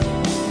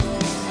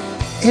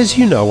As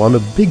you know, I'm a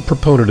big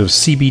proponent of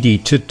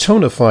CBD to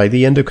tonify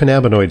the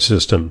endocannabinoid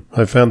system.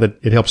 I've found that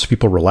it helps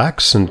people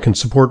relax and can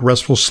support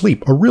restful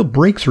sleep, a real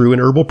breakthrough in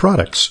herbal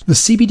products. The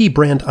CBD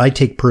brand I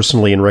take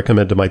personally and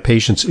recommend to my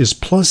patients is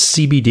Plus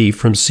CBD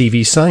from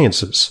CV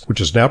Sciences, which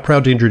is now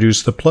proud to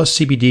introduce the Plus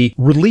CBD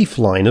Relief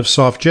line of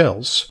soft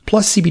gels.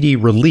 Plus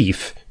CBD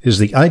Relief is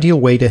the ideal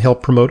way to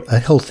help promote a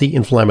healthy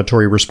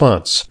inflammatory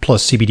response.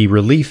 Plus CBD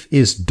Relief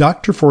is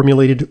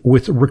doctor-formulated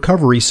with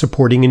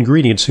recovery-supporting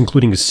ingredients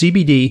including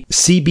CBD,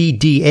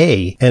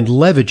 CBDA, and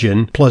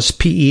Levagen plus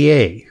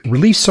PEA.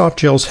 Relief soft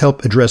gels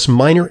help address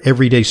minor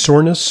everyday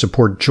soreness,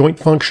 support joint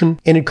function,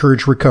 and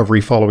encourage recovery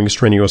following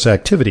strenuous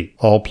activity.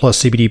 All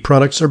Plus CBD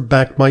products are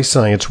backed by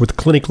science with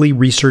clinically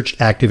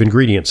researched active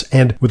ingredients,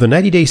 and with a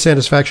 90-day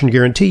satisfaction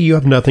guarantee, you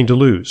have nothing to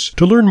lose.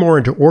 To learn more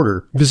and to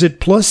order, visit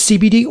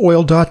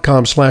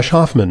pluscbdoil.com/Hoffman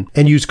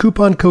and use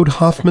coupon code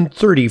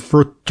Hoffman30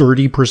 for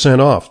 30%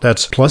 off.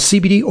 That's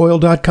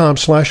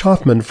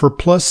pluscbdoil.com/Hoffman for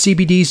Plus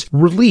CBD's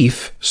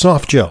Relief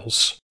soft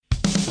gels.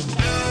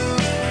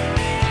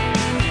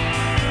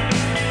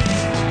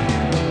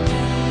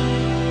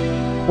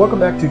 Welcome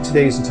back to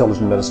today's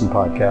Intelligent Medicine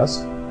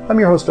Podcast. I'm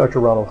your host, Dr.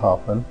 Ronald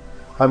Hoffman.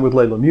 I'm with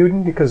Layla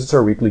Muden because it's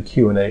our weekly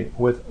Q&A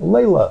with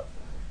Layla,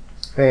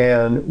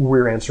 and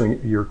we're answering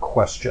your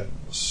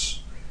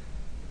questions.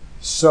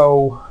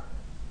 So,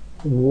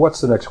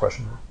 what's the next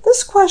question?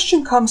 This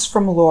question comes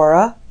from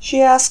Laura.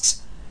 She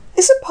asks,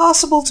 is it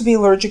possible to be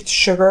allergic to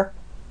sugar?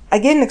 I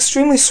get an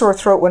extremely sore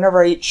throat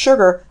whenever I eat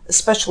sugar,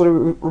 especially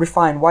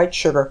refined white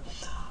sugar.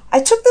 I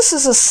took this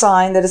as a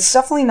sign that it's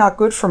definitely not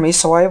good for me,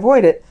 so I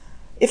avoid it.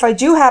 If I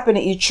do happen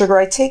to eat sugar,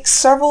 I take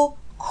several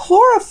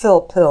chlorophyll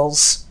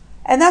pills,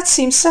 and that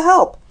seems to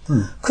help.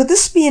 Could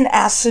this be an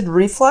acid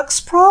reflux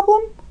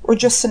problem or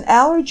just an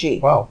allergy?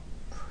 Wow.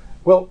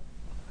 Well,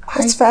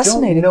 that's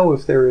fascinating. I don't know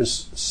if there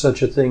is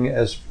such a thing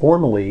as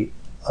formally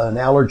an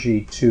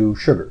allergy to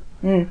sugar.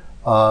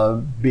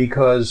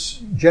 Because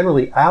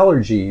generally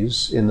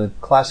allergies, in the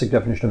classic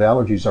definition of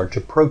allergies, are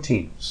to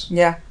proteins.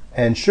 Yeah.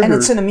 And sugar. And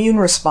it's an immune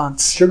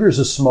response. Sugar is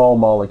a small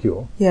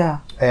molecule.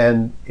 Yeah.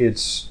 And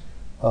it's,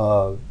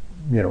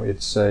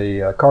 it's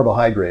a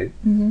carbohydrate.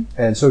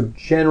 And so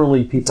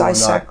generally people are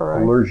not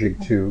allergic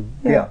to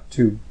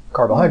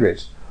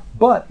carbohydrates.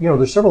 But,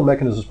 there's several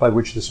mechanisms by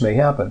which this may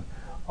happen.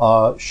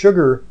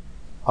 Sugar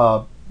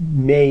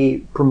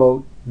may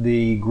promote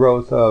the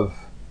growth of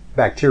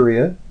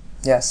bacteria.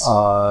 Yes.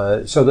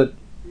 So that,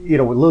 with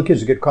little kids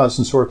who get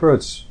constant sore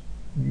throats,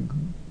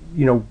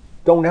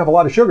 don't have a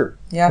lot of sugar.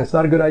 Yeah. It's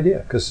not a good idea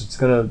because it's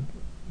going to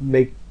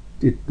make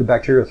the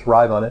bacteria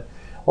thrive on it.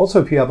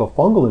 Also, if you have a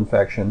fungal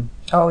infection,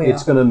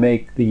 it's going to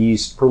make the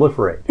yeast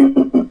proliferate.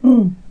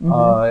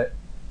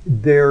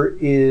 There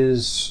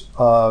is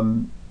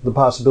the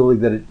possibility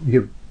that it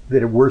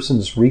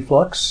worsens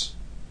reflux,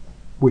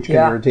 which can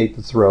irritate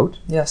the throat.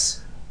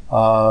 Yes.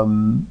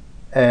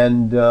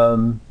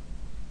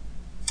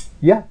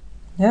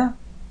 Yeah,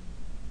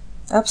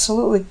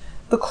 absolutely.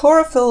 The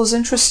chlorophyll is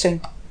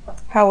interesting,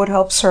 how it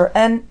helps her.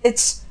 And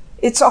it's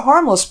a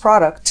harmless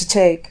product to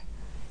take.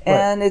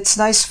 And it's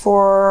nice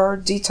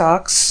for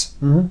detox.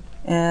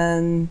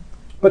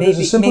 But there's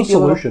a simple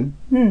solution.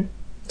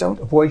 Don't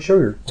avoid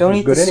sugar. Don't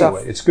eat good the anyway.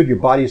 stuff. It's good. Your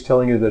body is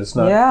telling you that it's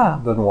not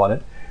doesn't want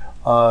it.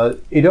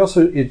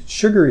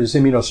 Sugar is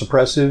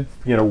immunosuppressive.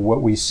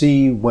 What we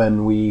see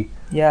when we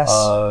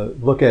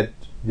look at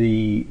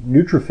the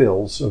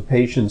neutrophils of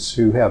patients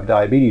who have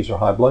diabetes or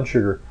high blood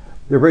sugar,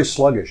 they're very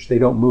sluggish. They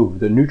don't move.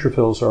 The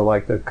neutrophils are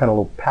like the kind of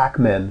little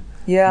Pac-Men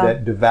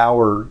that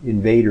devour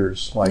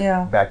invaders like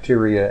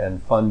bacteria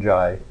and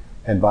fungi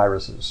and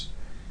viruses.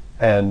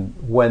 And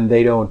when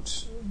they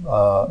don't...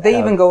 they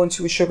even go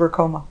into a sugar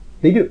coma.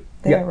 They do.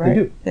 Right? They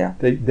do. Yeah.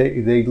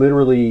 They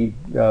literally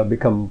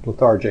become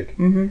lethargic.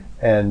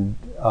 And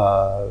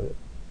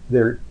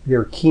their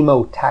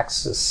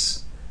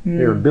chemotaxis,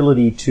 their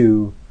ability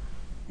to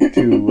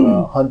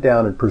hunt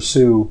down and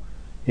pursue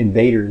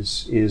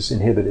invaders is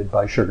inhibited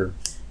by sugar.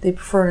 They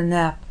prefer to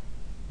nap.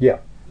 Yeah.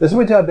 That's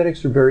why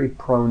diabetics are very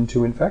prone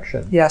to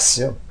infection.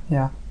 Yes.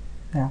 Yeah.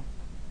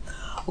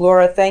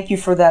 Laura, thank you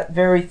for that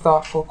very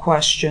thoughtful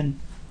question.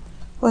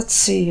 Let's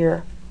see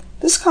here.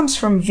 This comes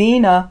from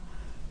Vina.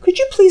 Could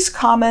you please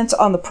comment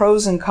on the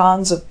pros and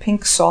cons of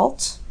pink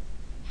salt?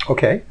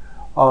 Okay.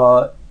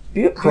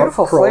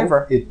 Beautiful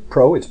flavor.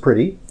 It's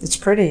pretty. It's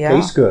pretty, yeah.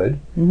 Tastes good.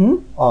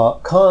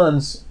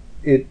 Cons,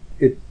 it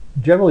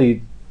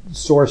generally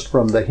sourced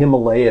from the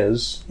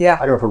Himalayas. Yeah.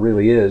 I don't know if it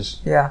really is.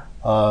 Yeah.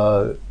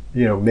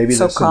 Maybe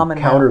there's some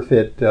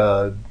counterfeit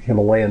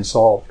Himalayan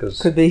salt.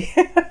 Could be.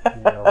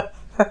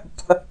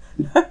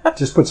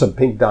 Just put some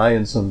pink dye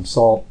and some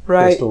salt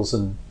crystals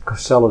and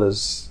sell it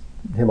as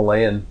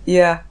Himalayan.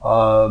 Yeah.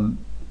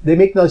 They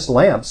make nice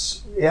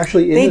lamps.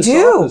 Actually, in this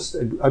office,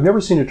 I've never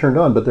seen it turned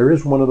on, but there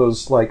is one of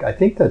those, I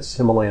think that's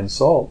Himalayan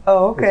salt.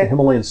 Oh, okay. It's a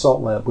Himalayan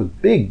salt lamp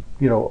with big,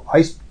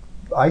 ice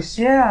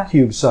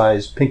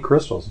cube-sized pink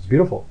crystals. It's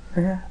beautiful.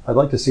 I'd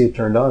like to see it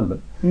turned on, but...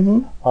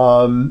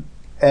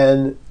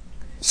 and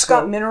it's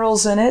got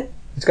minerals in it.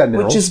 It's got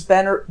minerals. Which is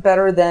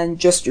better than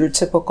just your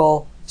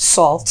typical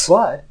salt.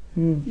 But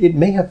it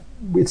may have,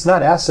 it's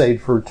not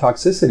assayed for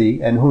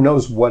toxicity, and who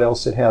knows what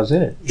else it has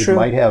in it. True. It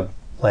might have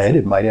lead,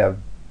 it might have,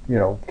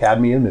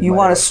 cadmium. You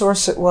want to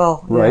source it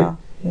well. Right.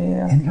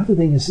 Yeah. And the other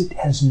thing is it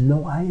has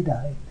no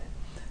iodine.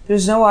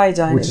 There's no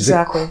iodine, which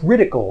exactly. is a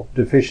critical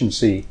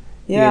deficiency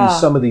Yeah. in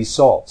some of these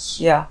salts.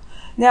 Yeah.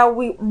 Now,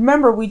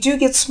 we do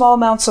get small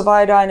amounts of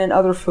iodine in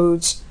other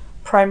foods,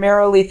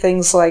 primarily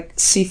things like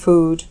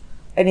seafood,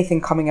 anything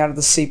coming out of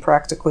the sea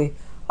practically,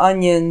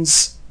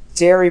 onions,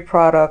 dairy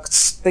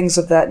products, things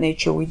of that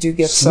nature. We do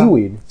get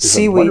Seaweed.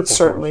 Seaweed,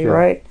 certainly, source, yeah.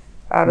 right?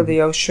 Out of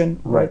the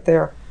ocean, right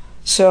there.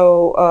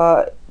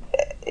 So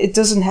it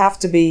doesn't have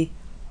to be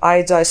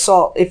iodized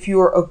salt if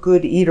you're a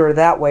good eater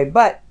that way.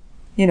 But,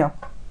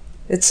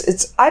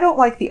 it's I don't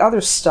like the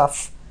other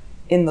stuff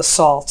in the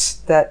salt,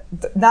 that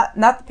not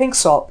the pink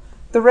salt,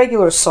 the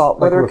regular salt,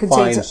 Like whether it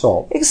contains refined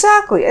salt.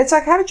 Exactly. It's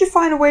like, how did you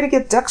find a way to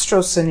get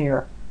dextrose in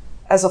here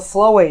as a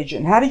flow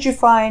agent? How did you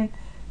find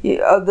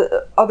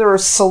the other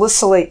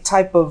salicylate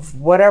type of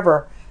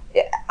whatever?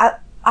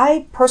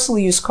 I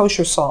personally use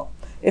kosher salt.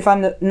 If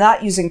I'm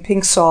not using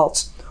pink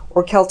salt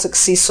or Celtic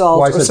sea salt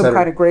Why is or it some better?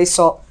 kind of gray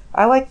salt,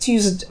 I like to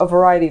use a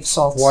variety of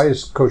salts. Why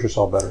is kosher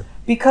salt better?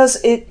 Because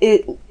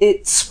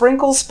it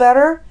sprinkles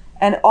better,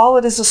 and all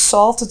it is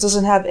salt. It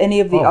doesn't have any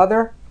of the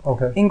other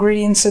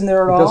ingredients in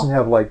there at all. It doesn't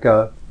have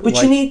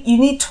But you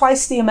need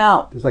twice the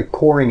amount. There's like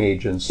pouring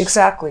agents.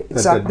 Exactly.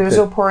 There's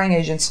no pouring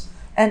agents.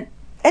 And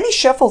any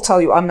chef will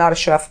tell you, I'm not a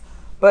chef,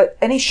 but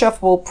any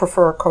chef will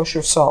prefer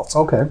kosher salt.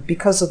 Okay.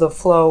 Because of the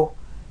flow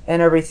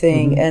and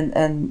everything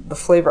and the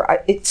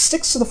flavor. It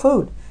sticks to the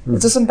food.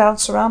 It doesn't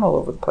bounce around all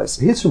over the place.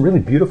 He had some really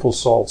beautiful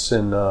salts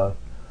in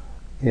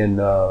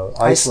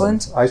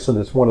Iceland. Iceland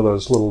is one of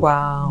those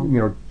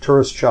little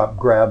tourist shop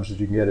grabs that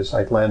you can get as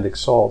Icelandic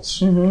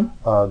salts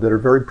that are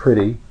very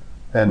pretty,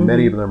 and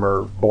many of them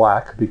are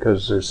black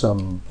because there's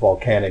some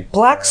volcanic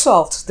black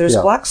salt. There's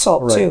black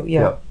salt too.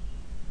 Yeah.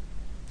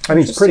 I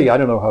mean, it's pretty. I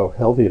don't know how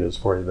healthy it is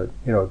for you, but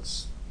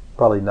it's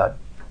probably not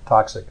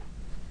toxic.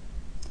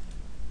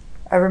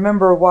 I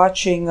remember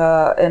watching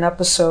an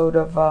episode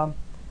of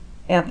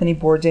Anthony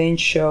Bourdain's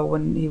show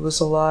when he was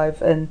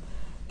alive, and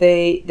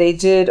they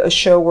did a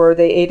show where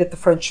they ate at the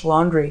French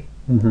Laundry.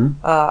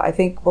 I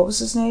think, what was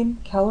his name?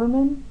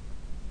 Kellerman?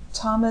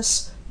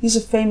 Thomas? He's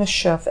a famous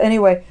chef.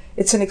 Anyway,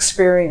 it's an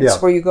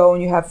experience where you go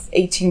and you have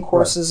 18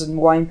 courses and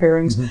wine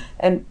pairings.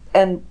 And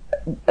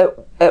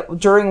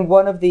during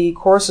one of the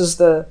courses,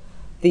 the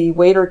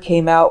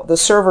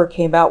server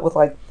came out with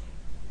like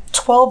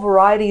 12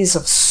 varieties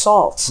of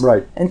salt,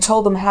 and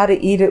told them how to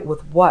eat it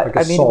with what.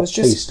 Like it was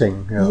just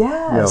tasting.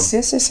 Yes.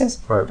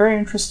 Right. Very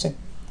interesting.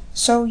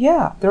 So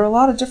there are a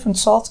lot of different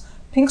salts.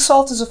 Pink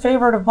salt is a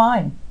favorite of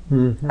mine.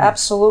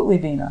 Absolutely,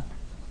 Vina.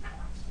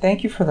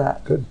 Thank you for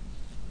that. Good.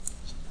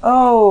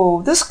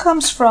 Oh, this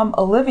comes from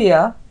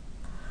Olivia.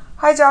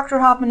 Hi, Dr.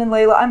 Hoffman and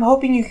Layla. I'm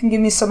hoping you can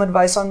give me some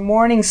advice on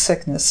morning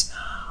sickness.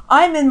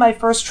 I'm in my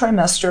first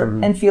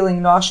trimester and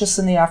feeling nauseous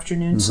in the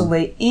afternoon to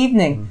late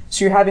evening.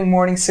 So you're having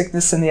morning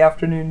sickness in the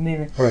afternoon and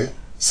evening. Right.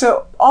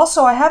 So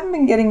also, I haven't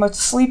been getting much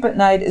sleep at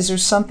night. Is there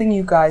something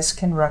you guys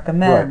can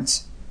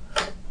recommend?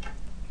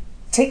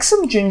 Take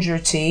some ginger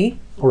tea.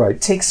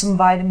 Right. Take some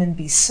vitamin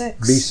B6.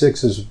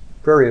 B6 is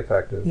very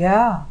effective.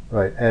 Yeah.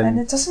 Right. And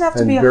it doesn't have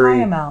to be a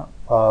high amount.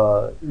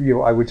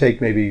 I would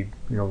take maybe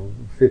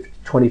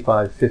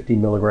 25, 50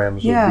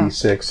 milligrams of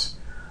B6.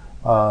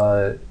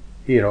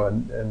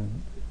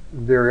 And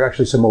there are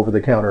actually some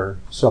over-the-counter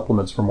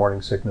supplements for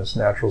morning sickness,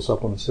 natural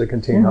supplements that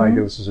contain high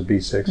doses of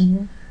B6.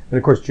 And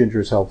of course, ginger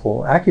is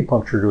helpful.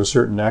 Acupuncture to a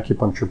certain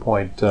acupuncture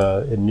point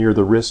near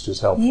the wrist is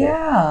helpful.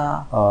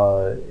 Yeah.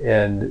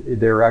 And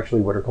there are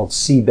actually what are called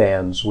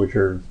C-bands, which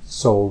are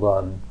sold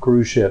on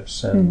cruise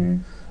ships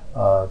and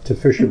to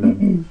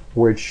fishermen,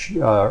 which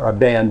are a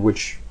band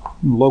which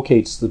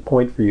locates the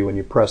point for you when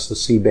you press the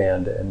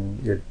C-band,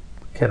 and it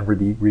can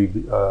relieve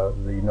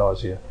the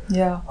nausea.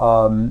 Yeah.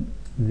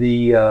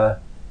 The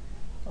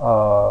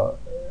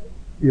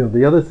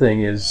other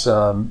thing is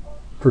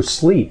for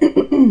sleep.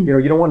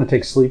 You don't want to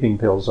take sleeping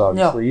pills,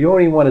 obviously. No. You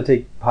don't even want to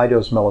take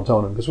high-dose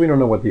melatonin because we don't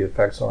know what the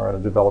effects are on a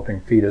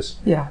developing fetus.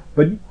 Yeah.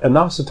 But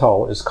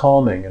inositol is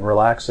calming and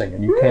relaxing,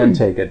 and you can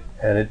take it.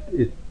 And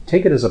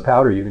take it as a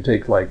powder. You can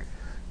take like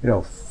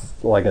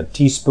a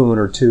teaspoon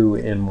or two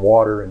in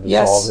water and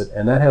dissolve it,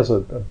 and that has a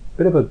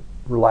bit of a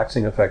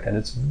relaxing effect, and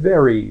it's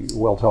very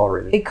well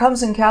tolerated. It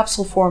comes in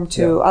capsule form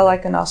too. Yeah. I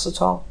like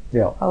inositol.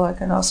 Yeah. I like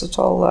inositol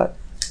a lot.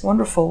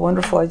 Wonderful,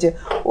 wonderful idea.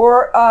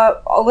 Or,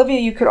 Olivia,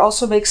 you could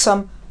also make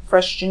some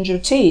fresh ginger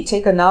tea.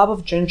 Take a knob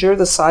of ginger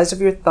the size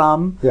of your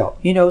thumb. Yeah.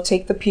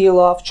 Take the peel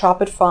off,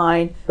 chop it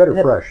fine. Better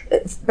fresh.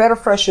 Better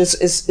fresh is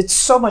it's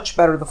so much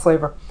better, the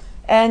flavor.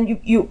 And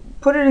you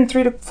put it in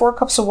 3 to 4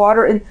 cups of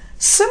water and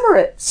simmer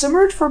it.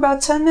 Simmer it for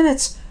about 10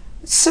 minutes.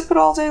 Sip it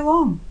all day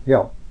long.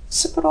 Yeah.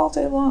 Sip it all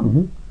day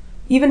long.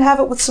 Even have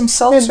it with some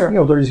seltzer.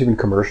 And, there's even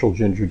commercial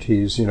ginger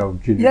teas,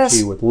 ginger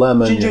tea with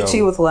lemon. Ginger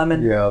tea with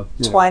lemon. Yeah.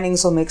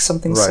 Twinings will make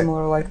something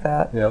similar like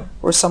that. Yeah.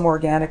 Or some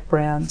organic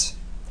brand.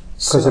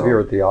 Because if you're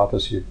at the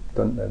office, you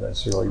don't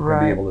necessarily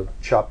be able to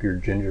chop your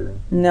ginger.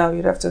 No,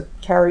 you'd have to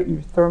carry it in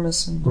your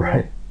thermos.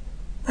 Right.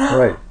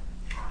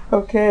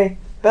 Okay.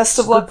 Best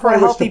of luck for a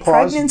healthy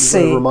pregnancy.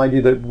 I want to remind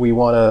you that we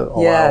want to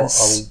allow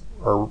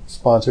our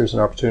sponsors an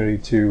opportunity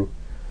to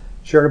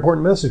share an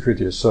important message with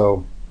you.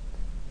 So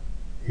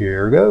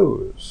here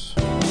goes.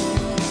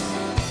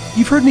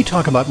 You've heard me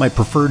talk about my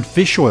preferred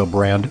fish oil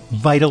brand,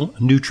 Vital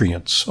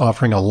Nutrients,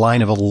 offering a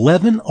line of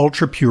 11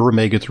 ultra-pure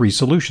omega-3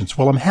 solutions.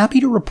 Well, I'm happy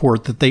to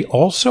report that they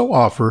also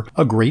offer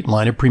a great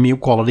line of premium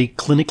quality,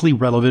 clinically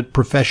relevant,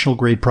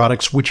 professional-grade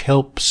products which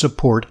help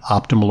support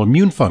optimal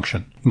immune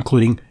function,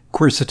 including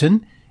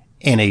quercetin,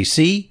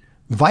 NAC,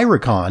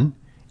 Viricon,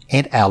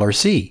 and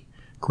Aller-C.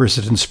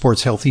 Quercetin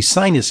supports healthy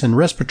sinus and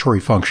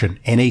respiratory function.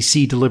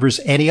 NAC delivers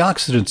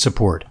antioxidant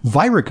support.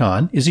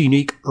 Viricon is a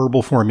unique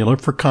herbal formula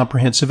for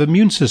comprehensive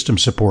immune system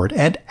support,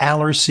 and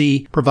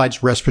Aller-C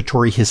provides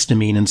respiratory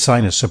histamine and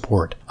sinus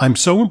support. I'm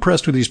so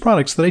impressed with these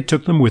products that I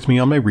took them with me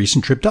on my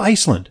recent trip to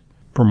Iceland.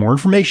 For more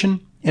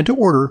information and to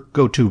order,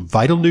 go to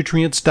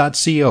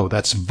vitalnutrients.co.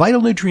 That's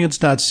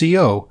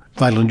vitalnutrients.co.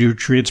 Vital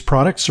Nutrients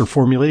products are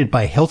formulated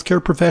by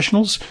healthcare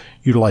professionals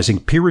utilizing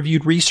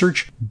peer-reviewed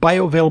research,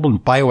 bioavailable and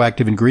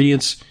bioactive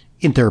ingredients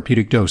in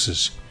therapeutic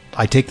doses.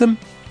 I take them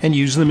and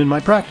use them in my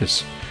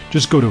practice.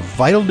 Just go to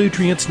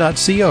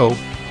vitalnutrients.co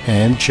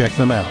and check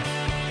them out.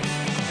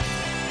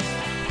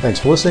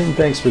 Thanks for listening.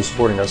 Thanks for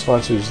supporting our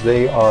sponsors.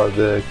 They are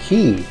the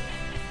key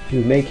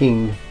to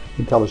making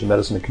Intelligent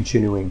Medicine a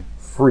continuing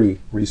free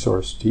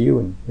resource to you,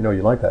 and you know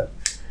you like that.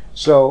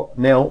 So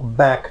now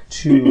back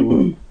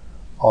to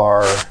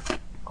our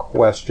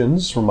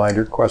questions.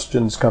 Reminder,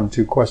 questions come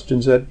to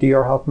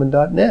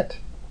questions@drhoffman.net.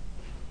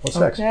 What's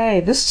next? Okay,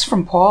 this is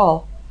from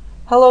Paul.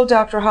 Hello,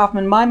 Dr.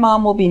 Hoffman. My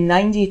mom will be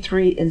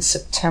 93 in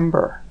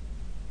September.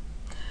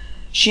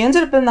 She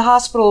ended up in the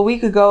hospital a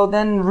week ago,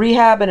 then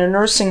rehab in a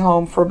nursing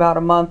home for about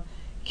a month.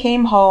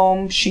 Came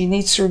home. She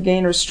needs to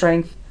regain her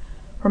strength.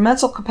 Her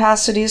mental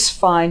capacity is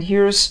fine.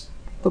 Here's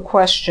the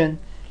question.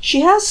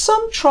 She has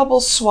some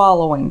trouble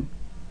swallowing,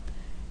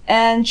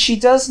 and she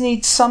does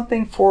need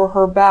something for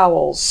her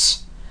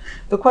bowels.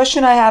 The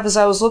question I have is,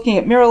 I was looking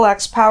at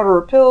Miralax powder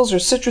or pills or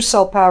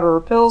Citracel powder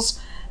or pills,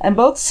 and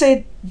both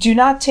say do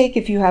not take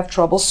if you have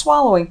trouble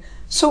swallowing.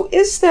 So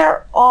is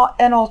there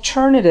an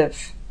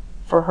alternative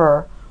for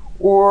her,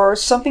 or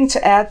something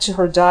to add to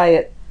her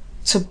diet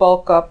to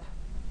bulk up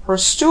her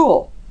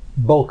stool?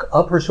 Bulk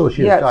up her stool?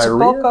 She has diarrhea? To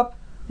bulk up.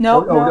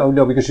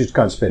 No, because she's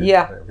constipated.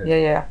 Yeah,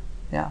 okay.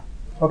 yeah.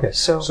 Okay,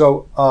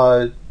 so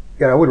I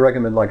would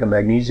recommend like a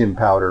magnesium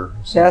powder,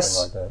 something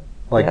like that.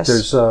 Like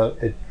there's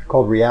it's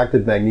called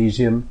reactive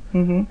magnesium,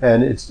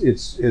 and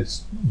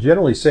it's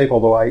generally safe.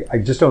 Although I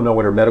just don't know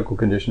what her medical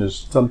condition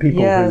is. Some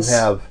people who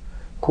have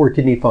poor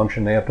kidney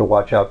function, they have to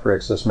watch out for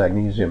excess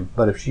magnesium.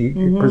 But if she,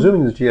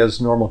 presuming that she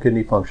has normal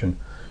kidney function,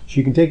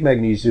 she can take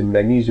magnesium.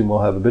 Magnesium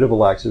will have a bit of a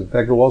laxative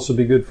effect. It will also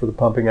be good for the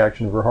pumping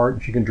action of her heart,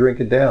 and she can drink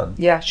it down.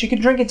 Yeah, she can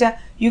drink it down.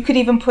 You could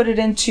even put it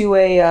into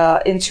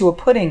a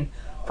pudding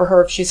for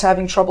her if she's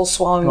having trouble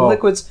swallowing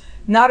liquids.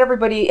 Not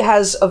everybody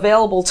has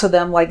available to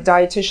them, like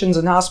dietitians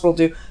in hospital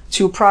do,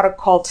 to a product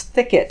called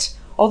Thicket.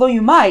 Although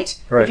you might,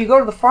 if you go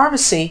to the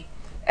pharmacy,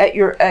 at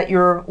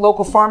your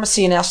local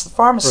pharmacy, and ask the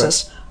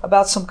pharmacist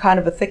about some kind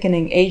of a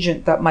thickening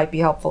agent that might be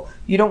helpful.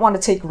 You don't want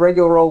to take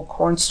regular old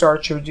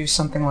cornstarch or do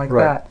something like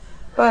that.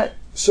 But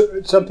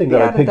so, something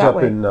that I picked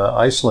up in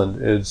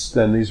Iceland is,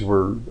 then these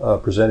were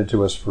presented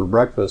to us for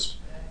breakfast,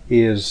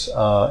 is,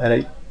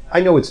 and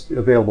I know it's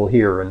available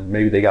here, and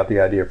maybe they got the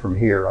idea from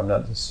here. I'm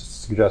not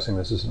suggesting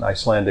this is an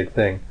Icelandic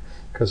thing,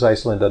 because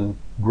Iceland doesn't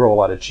grow a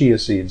lot of chia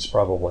seeds,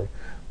 probably.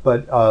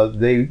 But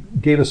they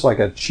gave us like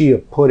a chia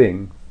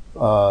pudding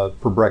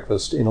for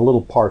breakfast in a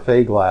little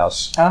parfait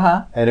glass,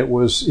 and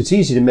it's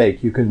easy to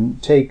make. You can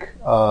take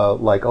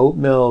like oat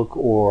milk,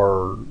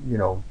 or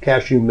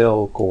cashew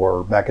milk,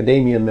 or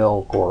macadamia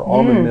milk, or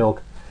almond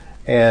milk,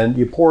 and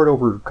you pour it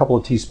over a couple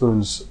of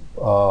teaspoons,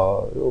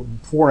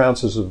 4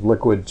 ounces of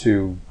liquid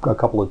to a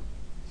couple of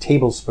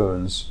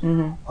tablespoons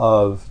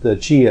of the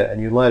chia,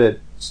 and you let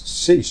it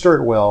sit. You stir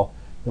it well.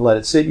 You let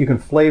it sit. You can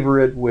flavor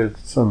it with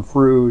some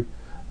fruit.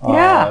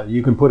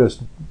 You can put a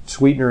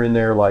sweetener in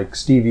there like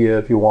stevia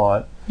if you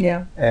want.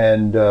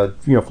 And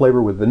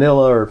flavor with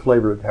vanilla, or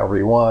flavor it however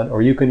you want.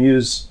 Or you can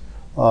use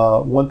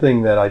one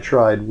thing that I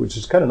tried, which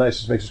is kind of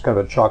nice. It makes it kind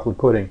of a chocolate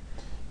pudding.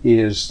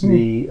 Is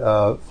the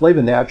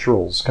Flava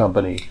Naturals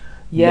company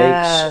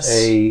makes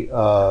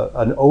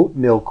an oat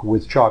milk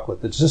with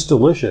chocolate that's just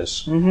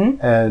delicious.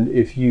 And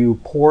if you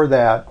pour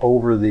that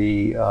over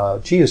the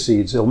chia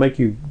seeds, it'll make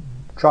you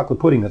chocolate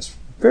pudding that's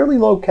fairly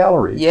low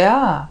calories.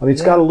 I mean,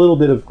 it's got a little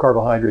bit of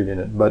carbohydrate in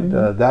it,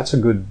 but that's a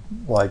good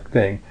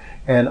thing.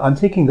 And I'm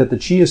thinking that the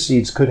chia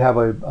seeds could have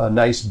a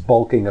nice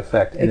bulking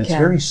effect, and it's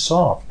very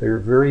soft.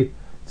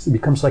 It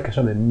becomes like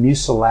some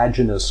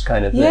mucilaginous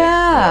kind of thing.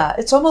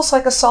 It's almost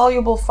like a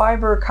soluble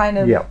fiber kind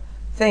of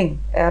thing,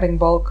 adding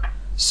bulk.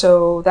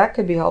 So that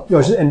could be helpful.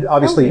 And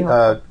obviously,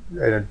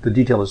 the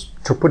detail is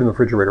to put in the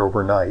refrigerator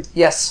overnight.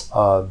 Yes.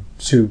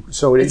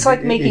 So it's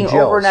like making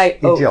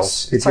overnight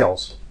oats. It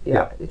gels.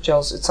 it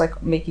gels. It's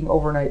like making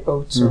overnight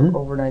oats or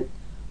overnight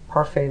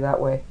parfait that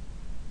way.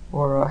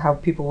 Or how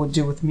people would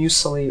do with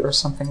muesli or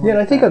something like that. Yeah,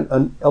 and I think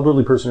an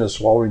elderly person who has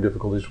swallowing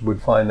difficulties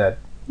would find that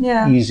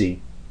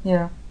easy.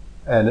 Yeah.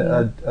 And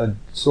a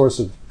source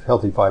of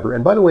healthy fiber.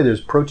 And by the way, there's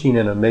protein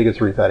and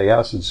omega-3 fatty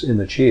acids in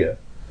the chia.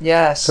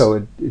 Yes.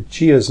 So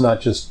chia is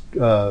not just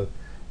like...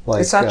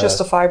 It's not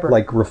just a fiber.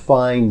 Like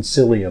refined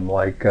psyllium,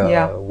 like,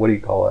 what do you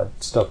call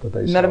that stuff that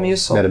they sell?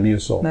 Metamucil.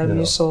 Metamucil.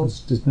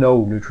 Metamucil. There's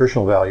no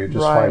nutritional value,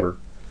 just fiber.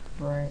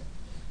 Right.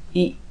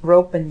 Eat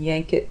rope and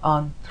yank it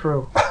on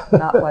through.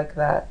 Not like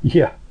that.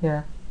 Yeah.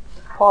 Yeah.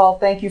 Paul,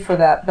 thank you for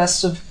that.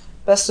 Best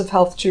of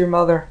health to your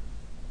mother.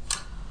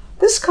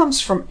 This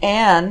comes from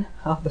Anne.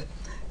 Oh,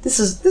 this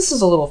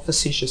is a little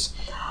facetious.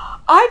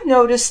 I've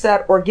noticed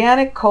that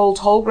organic cold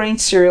whole grain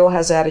cereal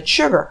has added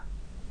sugar,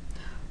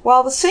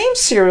 while the same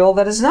cereal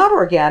that is not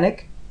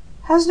organic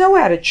has no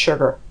added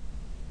sugar.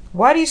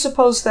 Why do you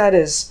suppose that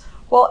is?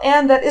 Well,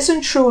 Anne, that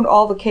isn't true in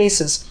all the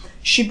cases.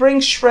 She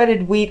brings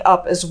shredded wheat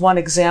up as one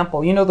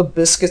example. You know the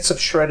biscuits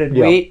of shredded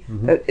wheat?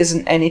 That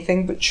isn't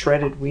anything but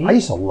shredded wheat. I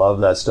used to love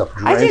that stuff,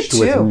 I did drenched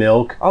with too.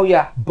 milk. Oh,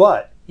 yeah.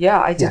 But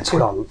yeah, I did too.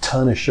 Put a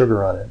ton of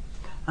sugar on it.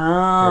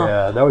 Oh.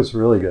 Yeah, that was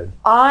really good.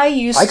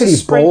 I could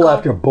eat bowl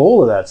after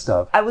bowl of that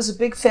stuff. I was a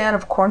big fan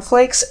of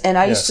cornflakes, and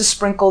I used to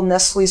sprinkle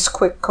Nestle's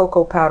Quick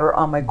Cocoa Powder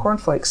on my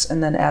cornflakes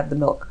and then add the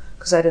milk,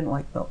 because I didn't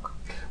like milk.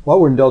 While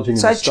we're indulging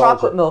in I had nostalgia,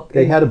 chocolate milk.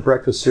 they had a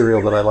breakfast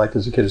cereal that I liked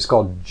as a kid. It's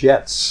called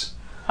Jets,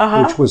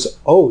 which was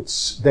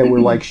oats that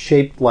were like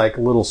shaped like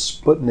little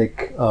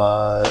Sputnik,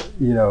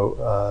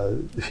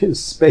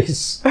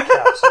 space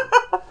capsule.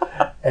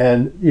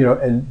 And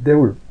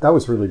that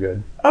was really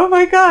good. Oh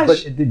my gosh!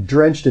 But it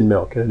drenched in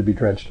milk. It had to be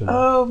drenched in milk.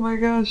 Oh my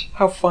gosh!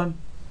 How fun!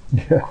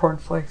 Yeah.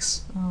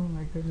 Cornflakes. Oh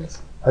my goodness.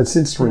 I've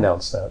since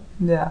renounced that.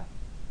 Yeah.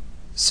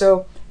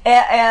 So,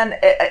 and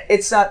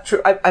it's not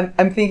true.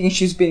 I'm thinking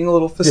she's being a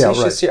little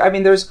facetious here. I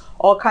mean, there's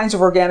all kinds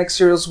of organic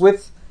cereals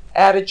with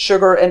added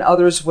sugar and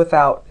others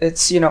without.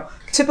 It's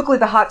typically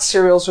the hot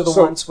cereals are the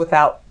ones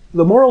without.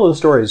 The moral of the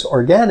story is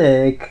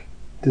organic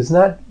does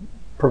not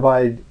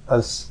provide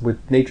us with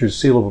nature's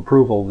seal of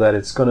approval that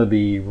it's going to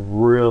be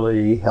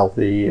really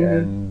healthy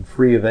and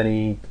free of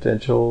any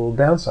potential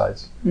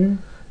downsides.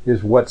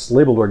 Is what's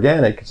labeled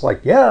organic. It's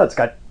like, it's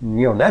got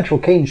natural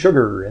cane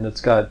sugar and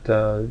it's got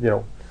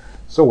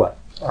so what?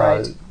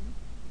 Right.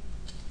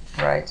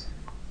 Right.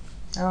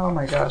 Oh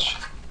my gosh.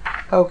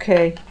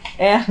 Okay,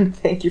 and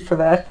thank you for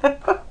that.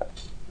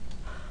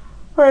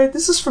 All right,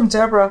 this is from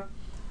Deborah.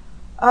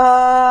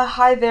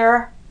 Hi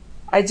there.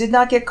 I did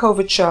not get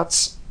COVID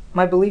shots.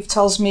 My belief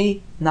tells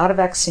me not a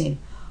vaccine.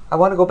 I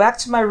want to go back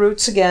to my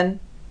roots again.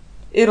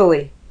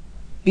 Italy.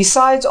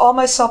 Besides all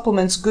my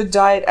supplements, good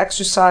diet,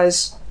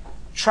 exercise,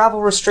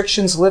 travel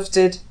restrictions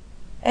lifted.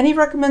 Any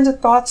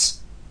recommended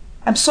thoughts?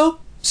 I'm so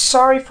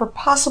sorry for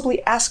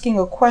possibly asking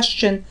a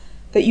question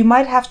that you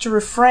might have to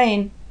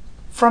refrain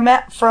from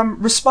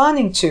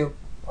responding to.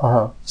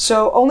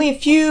 So only a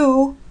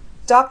few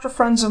doctor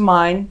friends of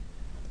mine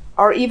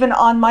are even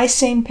on my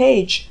same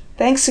page.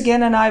 Thanks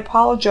again, and I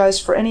apologize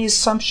for any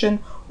assumption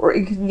or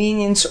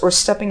inconvenience or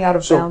stepping out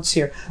of bounds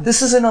here.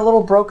 This is in a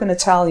little broken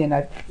Italian.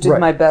 I did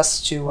my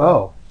best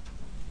to...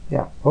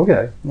 Yeah.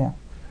 Okay. Yeah.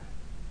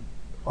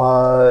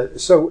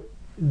 So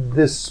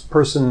this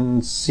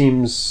person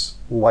seems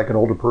like an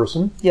older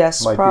person.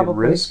 Yes, might probably.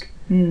 Be at risk.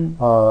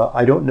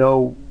 I don't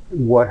know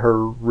what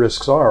her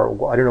risks are.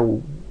 I don't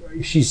know.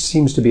 She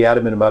seems to be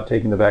adamant about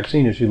taking the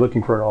vaccine. Is she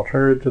looking for an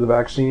alternative to the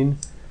vaccine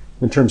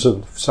in terms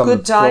of something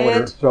good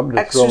diet,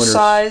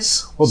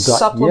 exercise,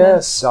 supplements?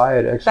 Yes,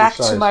 diet, exercise. Back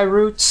to my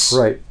roots.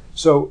 Right.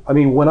 So, I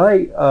mean,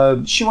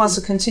 when she wants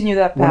to continue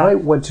that path. When I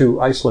went to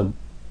Iceland,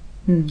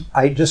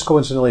 I just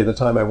coincidentally at the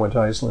time I went to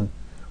Iceland,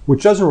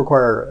 which it has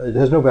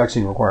no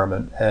vaccine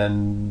requirement,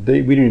 and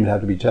we didn't even have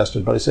to be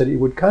tested. But I said it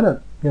would kind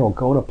of,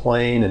 go on a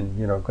plane and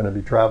going to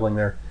be traveling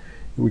there.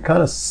 It would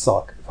kind of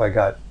suck if I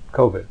got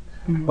COVID.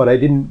 But I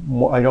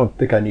don't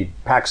think I need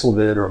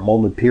Paxlovid or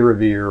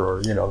Molnupiravir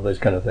or those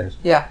kind of things.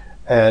 Yeah.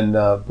 And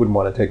wouldn't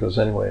want to take those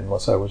anyway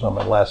unless I was on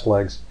my last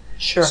legs.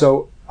 Sure.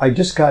 So I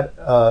just got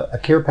a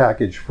care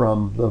package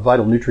from the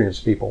Vital Nutrients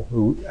people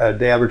who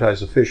they advertise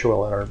the fish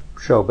oil on our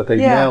show, but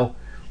now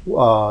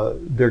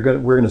we're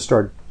going to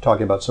start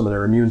talking about some of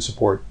their immune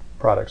support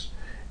products.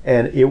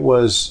 And it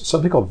was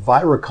something called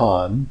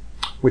Viricon,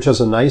 which has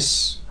a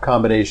nice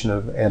combination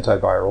of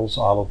antivirals,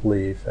 olive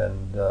leaf,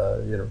 and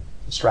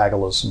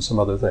astragalus, and some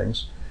other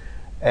things,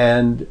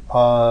 and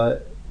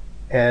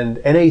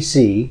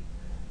NAC,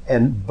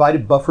 and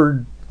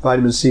buffered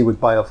vitamin C with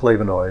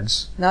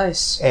bioflavonoids.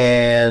 Nice.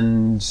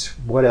 And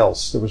what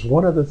else? There was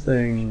one other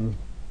thing,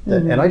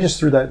 and I just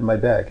threw that in my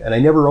bag, and I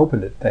never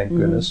opened it, thank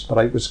goodness.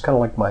 But it was kind of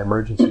like my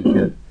emergency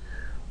kit.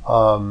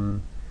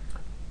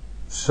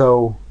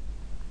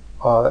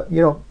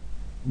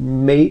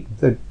 Mate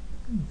the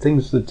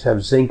things that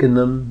have zinc in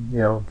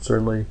them,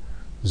 certainly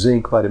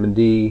zinc, vitamin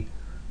D.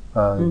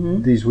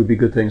 These would be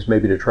good things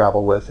maybe to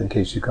travel with in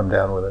case you come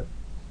down with it.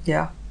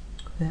 Yeah.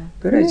 Yeah,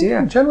 good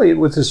idea. Generally,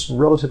 with this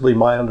relatively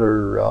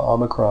milder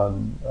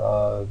Omicron,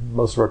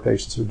 most of our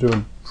patients are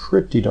doing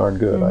pretty darn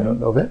good. I don't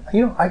know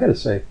if I got to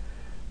say,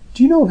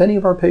 do you know of any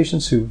of our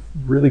patients who've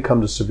really come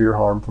to severe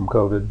harm from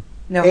COVID?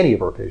 No. Any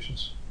of our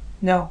patients?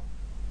 No.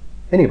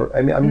 Any of our,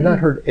 I mean, I've not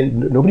heard,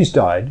 and nobody's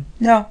died.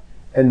 No.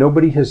 And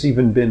nobody has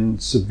even been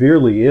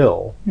severely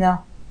ill.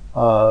 No.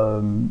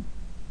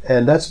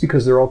 And that's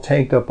because they're all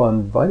tanked up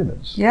on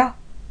vitamins. Yeah.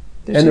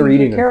 They're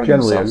eating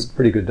generally a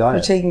pretty good diet.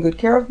 They're taking good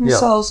care of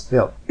themselves.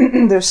 Yeah.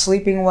 They're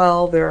sleeping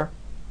well. They're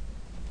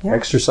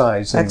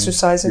exercising. Yeah.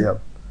 Absolutely.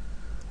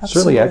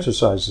 Certainly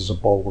exercise is a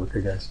bulwark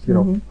against,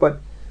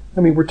 But, I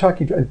mean, we're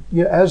talking,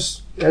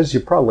 as you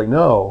probably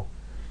know,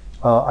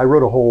 I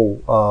wrote a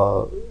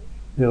whole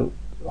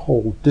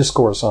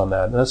discourse on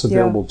that, and that's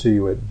available to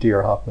you at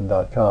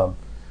drhoffman.com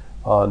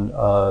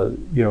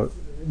on,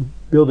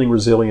 building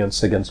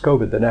resilience against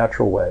COVID the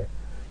natural way.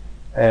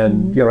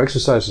 And,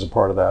 exercise is a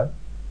part of that.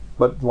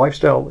 But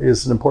lifestyle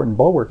is an important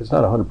bulwark. It's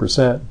not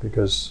 100%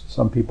 because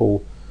some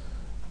people,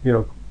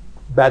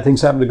 bad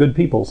things happen to good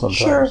people sometimes.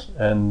 Sure.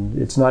 And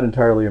it's not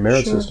entirely a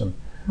merit system.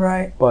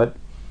 Right. But,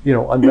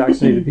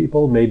 unvaccinated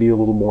people may be a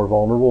little more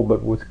vulnerable,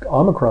 but with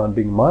Omicron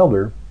being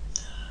milder.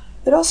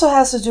 It also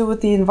has to do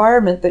with the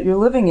environment that you're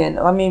living in.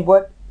 I mean,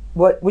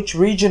 which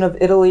region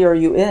of Italy are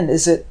you in?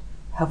 Is it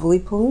heavily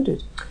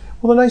polluted?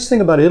 Well, the nice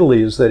thing about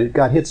Italy is that it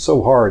got hit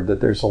so hard that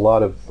there's a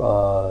lot of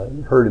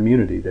herd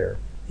immunity there.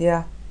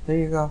 Yeah, there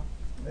you go.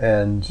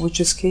 And which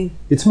is key.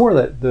 It's more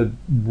that the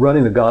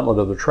running the gauntlet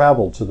of the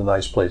travel to the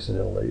nice place in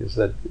Italy is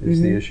the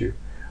issue.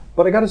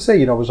 But I got to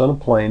say, I was on a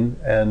plane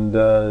and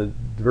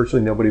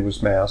virtually nobody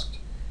was masked.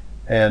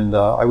 And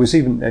I was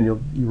even, and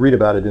you read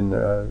about it in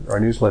our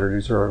newsletter,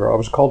 I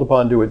was called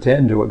upon to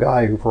attend to a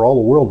guy who for all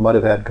the world might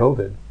have had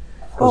COVID.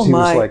 Because he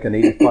was like an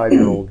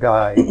 85-year-old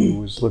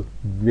looked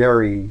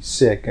very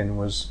sick and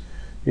was,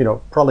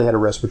 probably had a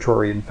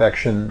respiratory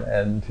infection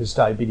and his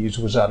diabetes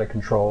was out of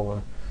control.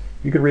 And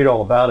you could read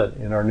all about it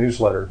in our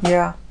newsletter.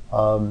 Yeah.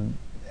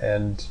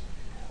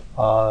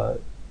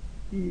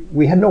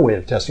 We had no way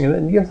of testing it.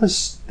 And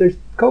there's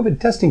COVID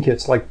testing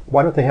kits. Like,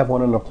 why don't they have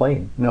one on a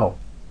plane? No.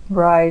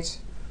 Right.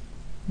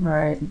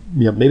 Right.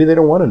 Yeah, maybe they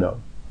don't want to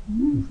know.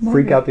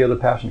 Freak out the other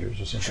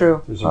passengers or something.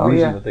 True. There's a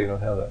reason that they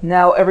don't have that.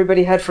 Now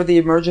everybody head for the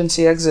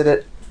emergency exit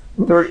at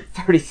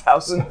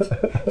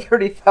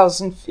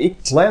 30,000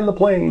 feet. Land the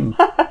plane.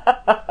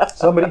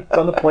 Somebody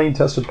on the plane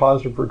tested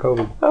positive for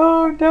COVID.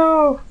 Oh,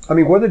 no. I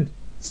mean,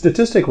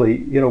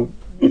 statistically,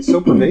 it's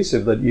so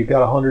pervasive that you've got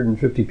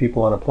 150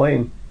 people on a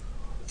plane.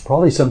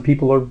 Probably some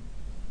people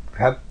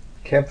have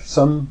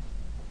some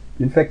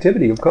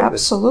infectivity of COVID.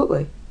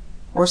 Absolutely.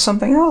 Or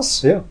something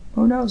else. Yeah.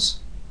 Who knows?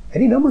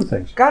 Any number of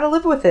things. Got to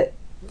live with it.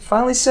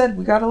 Finally said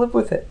we got to live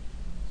with it.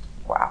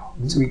 Wow.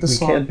 We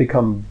can't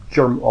become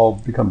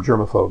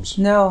germaphobes.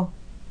 No.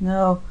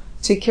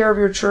 Take care of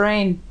your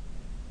terrain.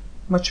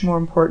 Much more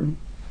important.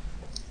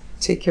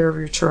 Take care of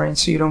your terrain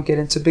so you don't get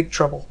into big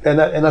trouble. And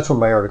that's what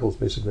my article is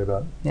basically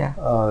about. Yeah.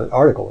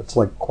 It's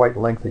like quite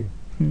lengthy.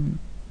 Mm-hmm.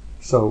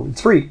 So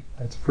it's free.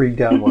 It's a free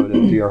download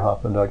at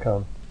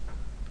drhoffman.com.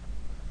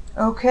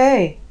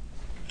 Okay.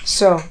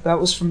 So that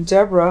was from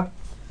Deborah.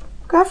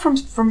 Got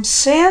from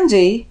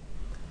Sandy.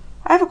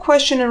 I have a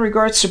question in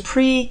regards to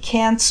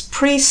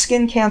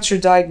pre-skin cancer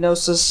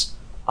diagnosis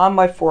on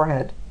my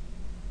forehead.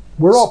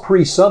 We're all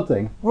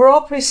pre-something. We're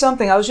all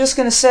pre-something. I was just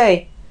going to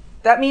say,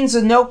 that means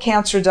a no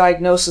cancer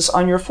diagnosis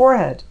on your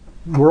forehead.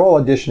 We're all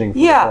auditioning for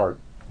the part,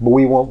 but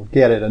we won't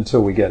get it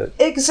until we get it.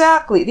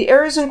 Exactly. The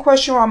areas in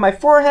question are on my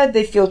forehead.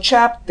 They feel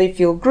chapped. They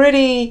feel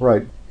gritty.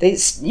 Right.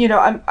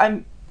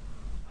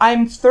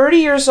 I'm 30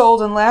 years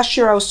old, and last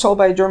year I was told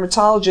by a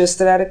dermatologist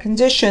that I had a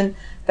condition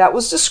that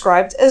was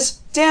described as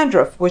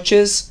dandruff, which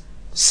is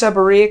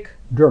seborrheic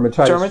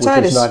dermatitis. Which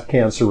is not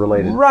cancer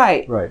related.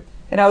 Right. Right.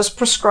 And I was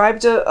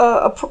prescribed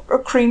a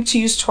cream to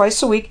use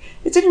twice a week.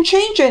 It didn't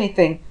change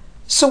anything.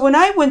 So when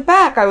I went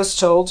back, I was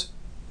told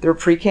there are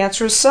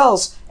precancerous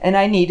cells, and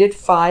I needed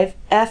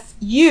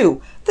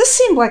 5-FU. This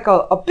seemed like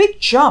a big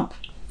jump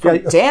from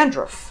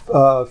dandruff.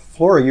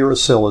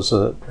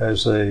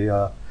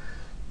 Fluorouracil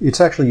it's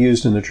actually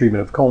used in the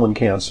treatment of colon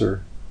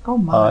cancer. Oh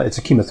my! It's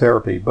a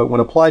chemotherapy, but when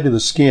applied to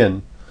the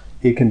skin,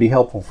 it can be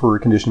helpful for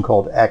a condition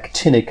called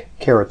actinic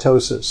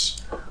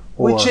keratosis,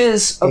 which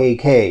is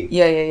AK.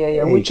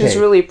 Yeah. Which is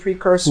really a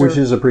precursor. Which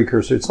is a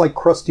precursor. It's like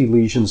crusty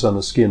lesions on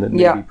the skin that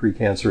may be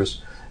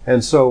precancerous,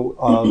 and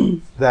so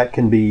that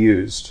can be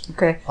used.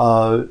 Okay.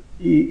 I'm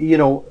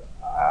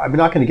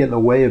not going to get in the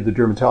way of the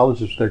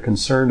dermatologists. They're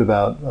concerned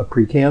about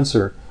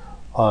precancer,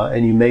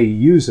 and you may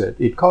use it.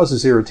 It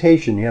causes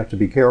irritation. You have to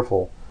be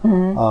careful.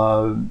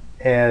 Mm-hmm.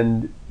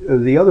 And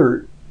the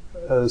other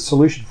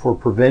solution for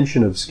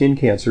prevention of skin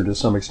cancer to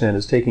some extent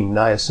is taking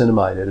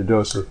niacinamide at a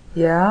dose of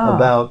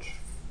about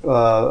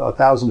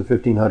 1,000 to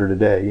 1,500 a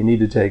day. You need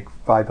to take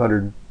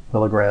 500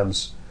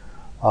 milligrams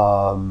 3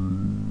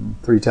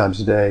 times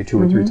a day,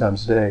 2 or 3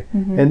 times a day.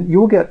 Mm-hmm. And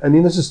you'll get,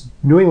 this is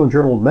New England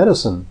Journal of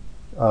Medicine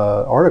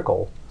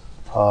article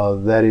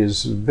that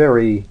is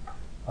very,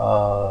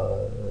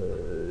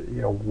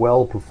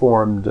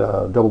 well-performed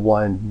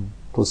double-blind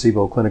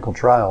placebo clinical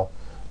trial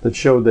that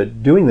showed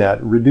that doing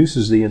that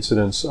reduces the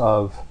incidence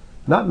of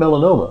not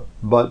melanoma,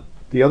 but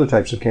the other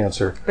types of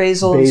cancer,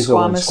 basal and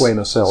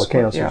squamous cell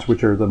cancers,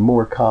 which are the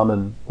more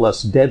common,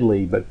 less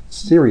deadly, but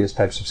serious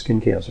types of skin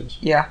cancers.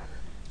 Yeah.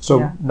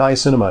 So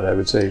niacinamide, I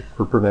would say,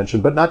 for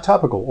prevention, but not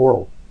topical,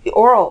 oral.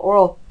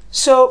 Oral.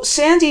 So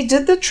Sandy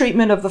did the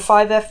treatment of the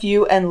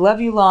 5-FU and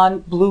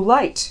Levulan blue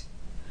light,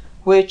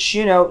 which,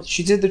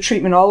 she did the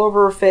treatment all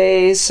over her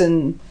face,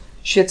 and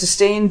she had to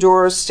stay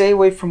indoors, stay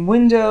away from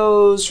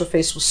windows. Her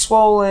face was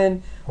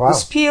swollen,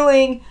 was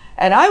peeling.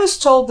 And I was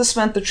told this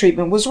meant the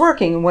treatment was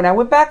working. And when I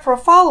went back for a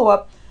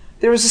follow-up,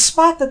 there was a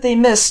spot that they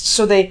missed,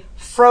 so they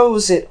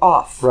froze it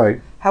off.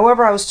 Right.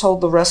 However, I was told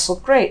the rest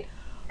looked great.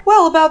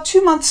 Well, about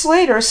 2 months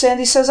later,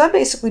 Sandy says, I'm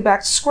basically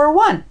back to square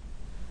one.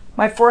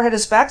 My forehead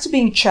is back to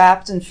being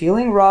chapped and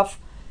feeling rough.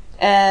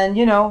 And,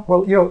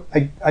 Well,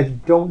 I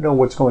don't know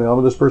what's going on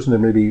with this person. There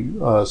may be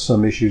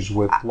some issues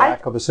with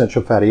lack of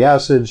essential fatty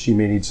acids. She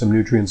may need some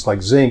nutrients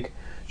like zinc.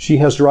 She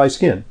has dry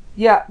skin.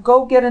 Yeah,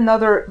 go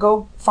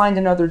find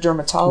another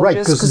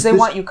dermatologist, because they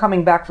want you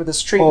coming back for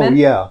this treatment. Oh,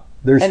 yeah.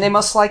 And they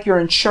must like your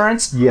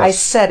insurance. Yes. I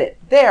said it.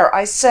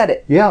 I said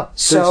it. Yeah.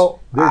 So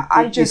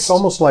it's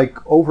almost like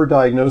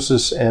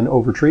overdiagnosis and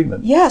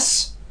overtreatment.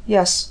 Yes.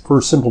 For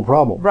a simple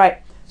problem.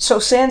 Right. So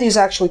Sandy's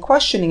actually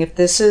questioning if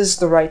this is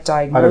the right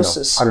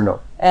diagnosis. I don't know.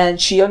 And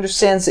she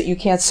understands that you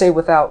can't say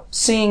without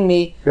seeing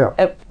me. Yeah.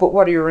 But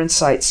what are your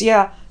insights?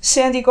 Yeah.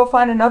 Sandy, go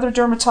find another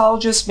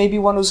dermatologist, maybe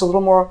one who's a little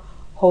more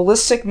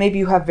holistic. Maybe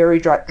you have very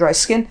dry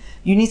skin.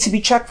 You need to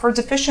be checked for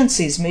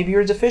deficiencies. Maybe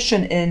you're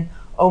deficient in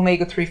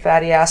omega-3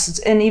 fatty acids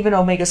and even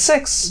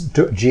omega-6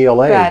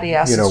 GLA fatty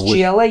acids.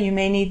 GLA, you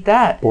may need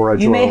that.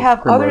 You may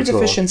have other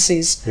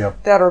deficiencies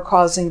that are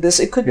causing this.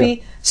 It could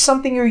be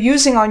something you're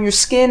using on your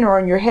skin or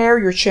on your hair,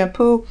 your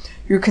shampoo,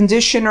 your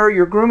conditioner,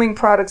 your grooming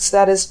products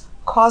that is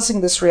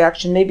causing this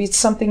reaction. Maybe it's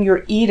something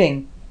you're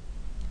eating.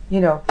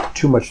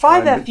 Too much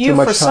time in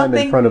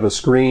front of a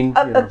screen.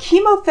 A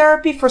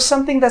chemotherapy for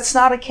something that's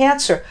not a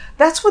cancer.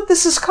 That's what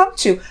this has come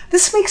to.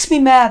 This makes me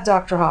mad,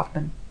 Dr.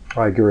 Hoffman.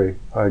 I agree.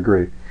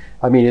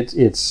 I mean,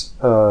 it's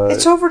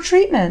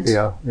over-treatment.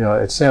 Yeah,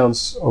 it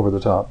sounds over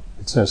the top.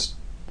 It says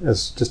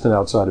as just an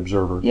outside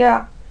observer.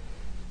 Yeah.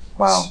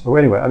 Wow. So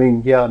anyway, I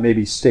mean,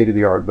 maybe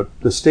state-of-the-art, but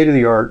the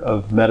state-of-the-art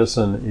of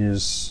medicine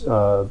is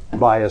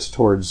biased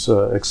towards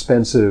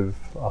expensive,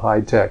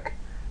 high-tech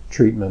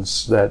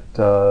treatments that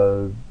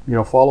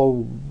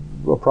follow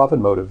a profit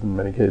motive in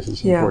many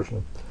cases,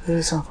 unfortunately. It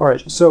is unfortunate. All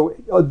right, so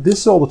this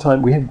is all the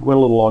time. We went a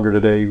little longer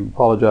today.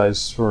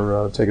 Apologize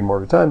for taking more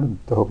of your time.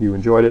 I hope you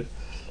enjoyed it.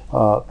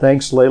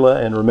 Thanks,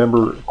 Layla, and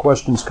remember,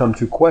 questions come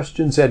to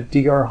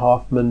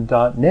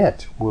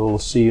questions@drhoffman.net. We'll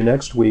see you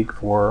next week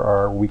for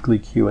our weekly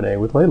Q&A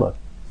with Layla.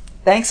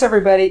 Thanks,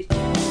 everybody.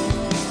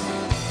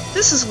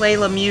 This is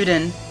Layla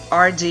Muden,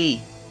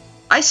 RD.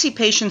 I see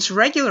patients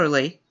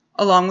regularly,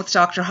 along with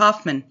Dr.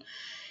 Hoffman.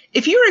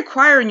 If you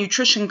require a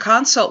nutrition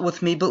consult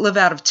with me but live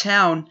out of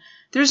town,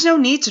 there's no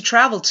need to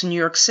travel to New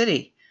York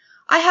City.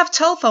 I have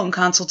telephone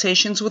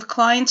consultations with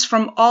clients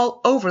from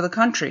all over the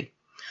country.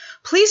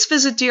 Please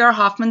visit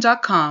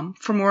drhoffman.com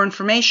for more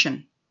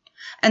information.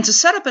 And to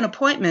set up an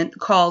appointment,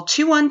 call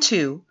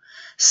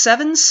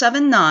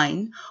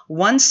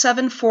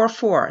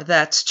 212-779-1744.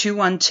 That's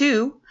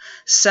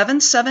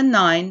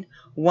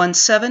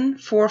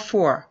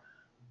 212-779-1744.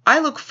 I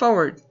look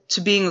forward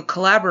to being a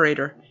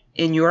collaborator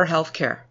in your healthcare.